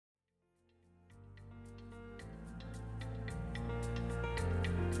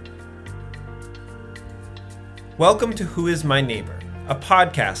Welcome to Who is My Neighbor, a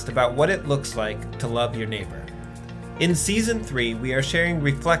podcast about what it looks like to love your neighbor. In Season 3, we are sharing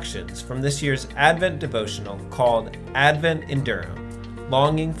reflections from this year's Advent devotional called Advent in Durham,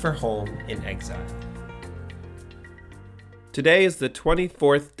 Longing for Home in Exile. Today is the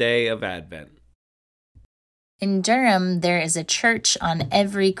 24th day of Advent. In Durham, there is a church on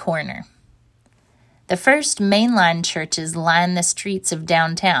every corner. The first mainline churches line the streets of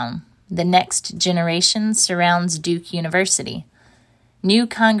downtown. The next generation surrounds Duke University. New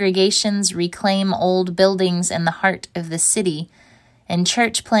congregations reclaim old buildings in the heart of the city, and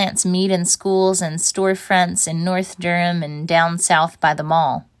church plants meet in schools and storefronts in North Durham and down south by the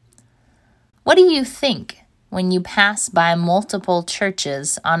mall. What do you think when you pass by multiple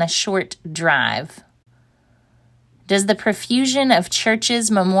churches on a short drive? Does the profusion of churches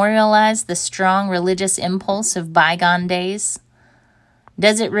memorialize the strong religious impulse of bygone days?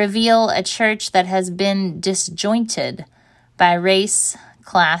 Does it reveal a church that has been disjointed by race,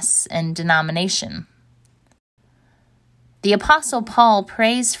 class, and denomination? The Apostle Paul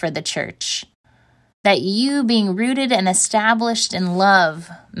prays for the church, that you, being rooted and established in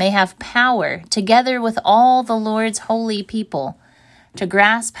love, may have power, together with all the Lord's holy people, to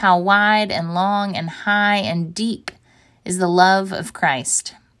grasp how wide and long and high and deep is the love of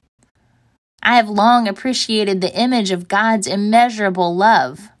Christ. I have long appreciated the image of God's immeasurable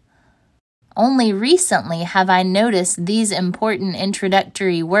love. Only recently have I noticed these important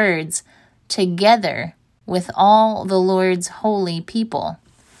introductory words, together with all the Lord's holy people.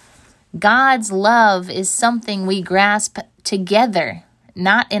 God's love is something we grasp together,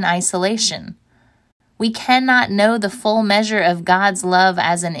 not in isolation. We cannot know the full measure of God's love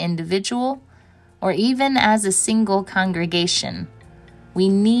as an individual or even as a single congregation. We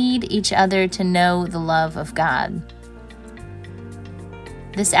need each other to know the love of God.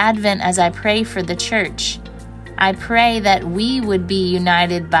 This Advent, as I pray for the church, I pray that we would be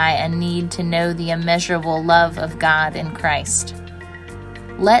united by a need to know the immeasurable love of God in Christ.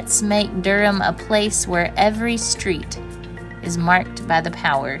 Let's make Durham a place where every street is marked by the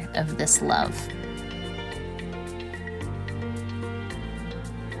power of this love.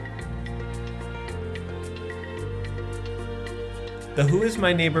 The Who is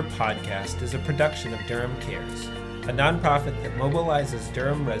My Neighbor podcast is a production of Durham Cares, a nonprofit that mobilizes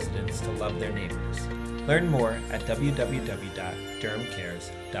Durham residents to love their neighbors. Learn more at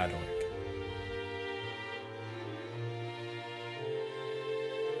www.durhamcares.org.